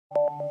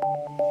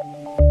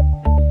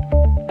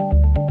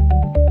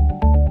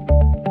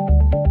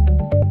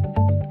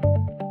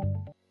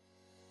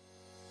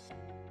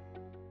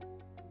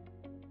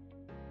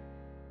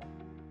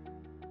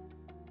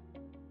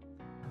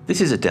This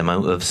is a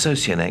demo of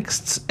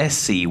Socionext's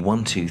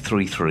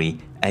SC1233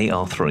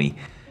 AR3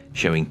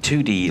 showing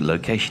 2D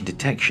location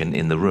detection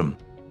in the room.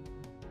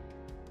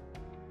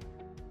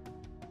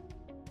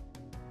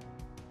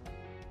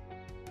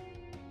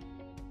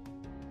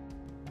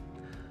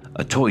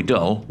 A toy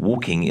doll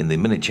walking in the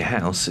miniature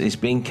house is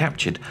being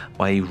captured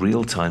by a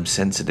real-time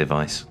sensor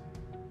device.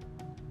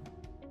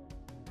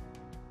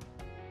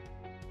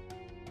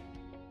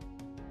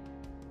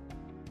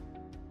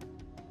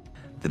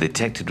 The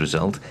detected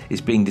result is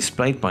being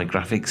displayed by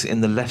graphics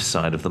in the left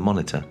side of the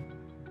monitor.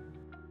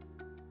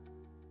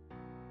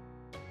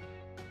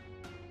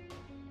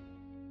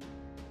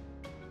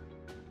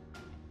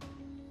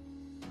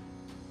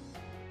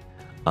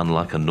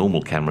 Unlike a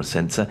normal camera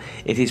sensor,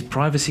 it is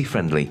privacy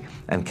friendly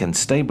and can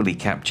stably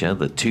capture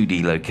the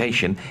 2D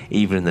location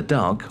even in the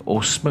dark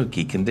or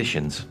smoky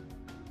conditions.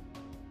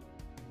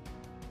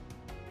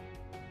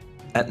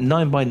 At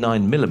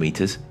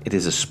 9x9mm, it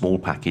is a small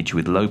package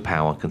with low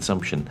power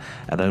consumption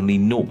at only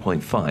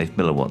 0.5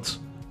 milliwatts.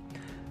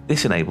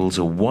 This enables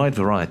a wide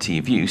variety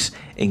of use,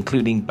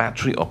 including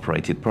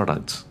battery-operated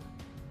products.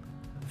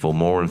 For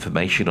more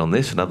information on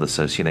this and other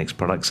Socionext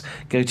products,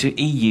 go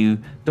to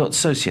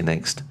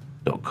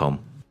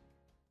eu.socionext.com.